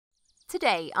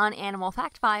Today on Animal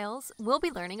Fact Files, we'll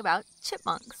be learning about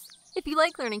chipmunks. If you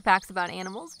like learning facts about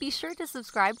animals, be sure to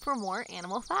subscribe for more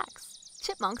animal facts.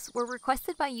 Chipmunks were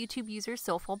requested by YouTube user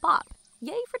SoulfulBop.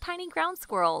 Yay for tiny ground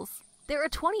squirrels! There are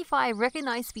 25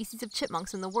 recognized species of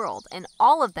chipmunks in the world, and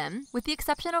all of them, with the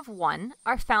exception of one,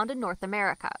 are found in North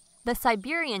America. The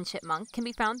Siberian chipmunk can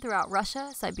be found throughout Russia,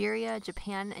 Siberia,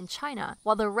 Japan, and China,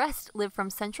 while the rest live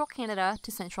from central Canada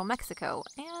to central Mexico,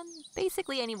 and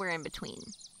basically anywhere in between.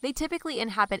 They typically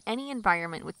inhabit any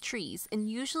environment with trees and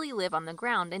usually live on the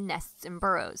ground in nests and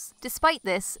burrows. Despite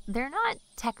this, they're not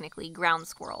technically ground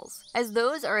squirrels, as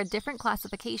those are a different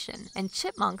classification, and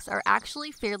chipmunks are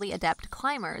actually fairly adept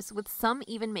climbers, with some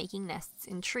even making nests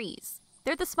in trees.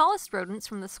 They're the smallest rodents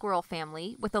from the squirrel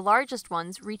family, with the largest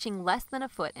ones reaching less than a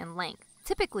foot in length.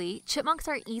 Typically, chipmunks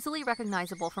are easily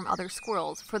recognizable from other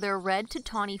squirrels for their red to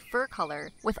tawny fur color,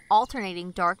 with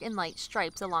alternating dark and light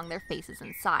stripes along their faces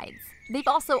and sides. They've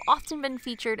also often been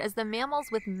featured as the mammals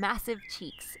with massive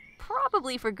cheeks,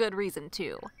 probably for good reason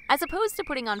too. As opposed to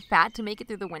putting on fat to make it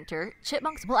through the winter,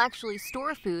 chipmunks will actually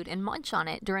store food and munch on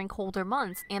it during colder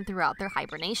months and throughout their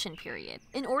hibernation period.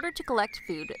 In order to collect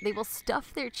food, they will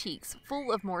stuff their cheeks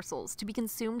full of morsels to be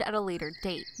consumed at a later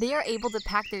date. They are able to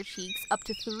pack their cheeks up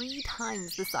to 3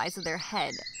 times the size of their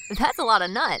head. That's a lot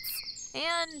of nuts!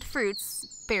 And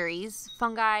fruits, berries,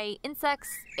 fungi, insects,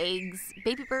 eggs,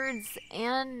 baby birds,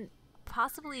 and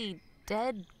possibly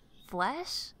dead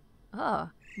flesh? Ugh.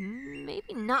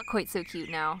 Maybe not quite so cute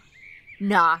now.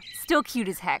 Nah, still cute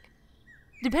as heck.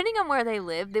 Depending on where they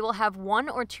live, they will have 1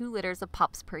 or 2 litters of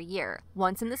pups per year,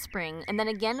 once in the spring and then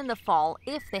again in the fall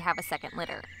if they have a second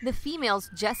litter. The females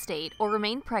gestate or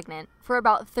remain pregnant for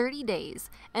about 30 days,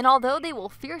 and although they will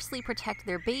fiercely protect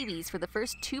their babies for the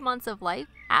first 2 months of life,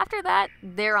 after that,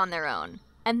 they're on their own.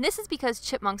 And this is because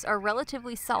chipmunks are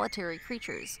relatively solitary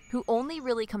creatures, who only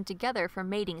really come together for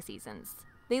mating seasons.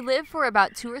 They live for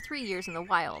about 2 or 3 years in the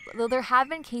wild, though there have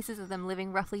been cases of them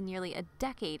living roughly nearly a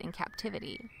decade in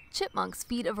captivity. Chipmunks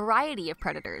feed a variety of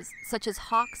predators, such as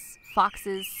hawks,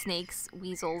 foxes, snakes,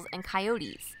 weasels, and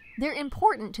coyotes. They're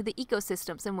important to the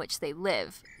ecosystems in which they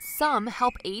live. Some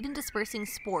help aid in dispersing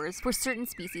spores for certain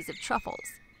species of truffles.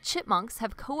 Chipmunks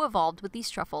have co-evolved with these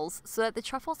truffles so that the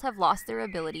truffles have lost their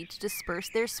ability to disperse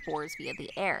their spores via the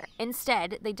air.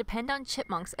 Instead, they depend on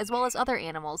chipmunks as well as other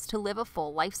animals to live a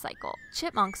full life cycle.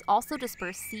 Chipmunks also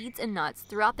disperse seeds and nuts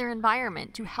throughout their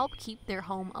environment to help keep their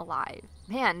home alive.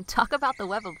 Man, talk about the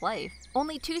web of life.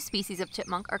 Only 2 species of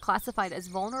chipmunk are classified as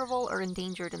vulnerable or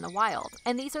endangered in the wild,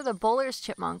 and these are the Buller's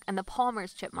chipmunk and the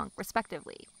Palmer's chipmunk,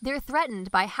 respectively. They're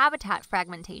threatened by habitat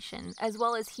fragmentation as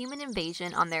well as human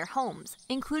invasion on their homes,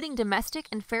 including domestic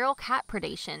and feral cat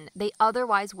predation they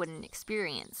otherwise wouldn't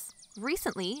experience.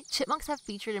 Recently, chipmunks have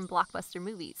featured in blockbuster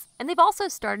movies, and they've also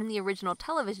starred in the original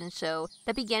television show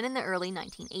that began in the early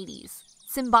 1980s.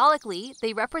 Symbolically,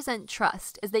 they represent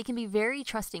trust, as they can be very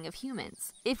trusting of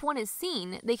humans. If one is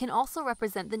seen, they can also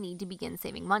represent the need to begin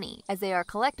saving money, as they are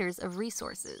collectors of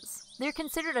resources. They're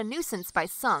considered a nuisance by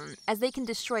some, as they can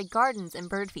destroy gardens and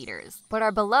bird feeders, but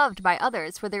are beloved by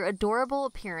others for their adorable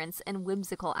appearance and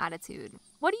whimsical attitude.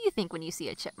 What do you think when you see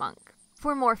a chipmunk?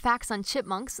 For more facts on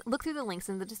chipmunks, look through the links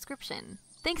in the description.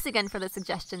 Thanks again for the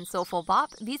suggestion,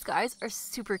 SoulfulBop. These guys are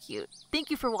super cute.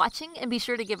 Thank you for watching, and be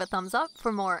sure to give a thumbs up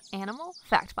for more Animal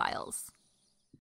Fact Files.